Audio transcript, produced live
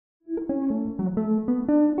I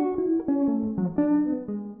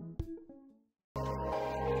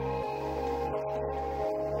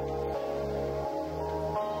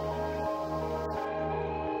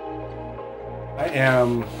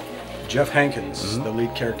am Jeff Hankins, the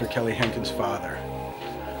lead character, Kelly Hankins' father.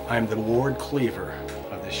 I'm the ward cleaver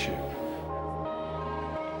of this shoot.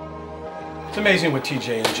 It's amazing what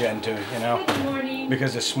TJ and Jen do, you know? Good morning.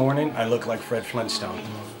 Because this morning, I look like Fred Flintstone.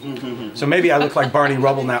 So maybe I look like Barney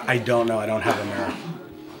Rubble now. I don't know. I don't have a mirror.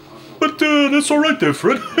 But that's all right there,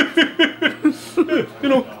 Fred. You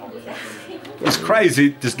know, he's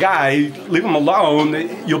crazy. This guy, leave him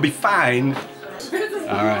alone. You'll be fine.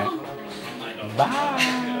 All right.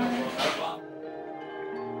 Bye.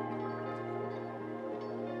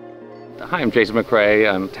 Hi, I'm Jason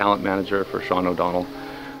McRae. I'm talent manager for Sean O'Donnell.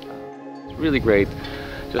 It's really great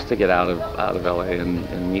just to get out of LA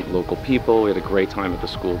and meet local people. We had a great time at the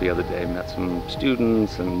school the other day. Met some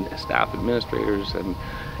students and staff administrators, and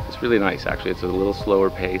it's really nice actually. It's a little slower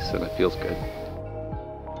pace and it feels good.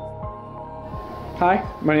 Hi,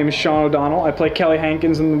 my name is Sean O'Donnell. I play Kelly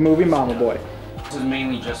Hankins in the movie MAMABOy. This is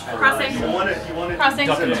mainly just for crossing. Crossing.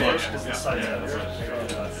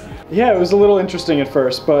 Yeah, it was a little interesting at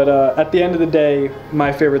first, but at the end of the day,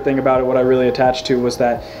 my favorite thing about it, what I really attached to, was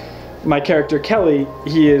that my character Kelly,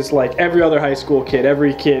 he is like every other high school kid.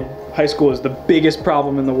 Every kid, high school is the biggest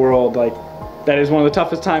problem in the world. Like, that is one of the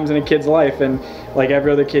toughest times in a kid's life, and like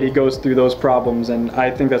every other kid, he goes through those problems, and I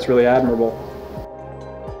think that's really admirable.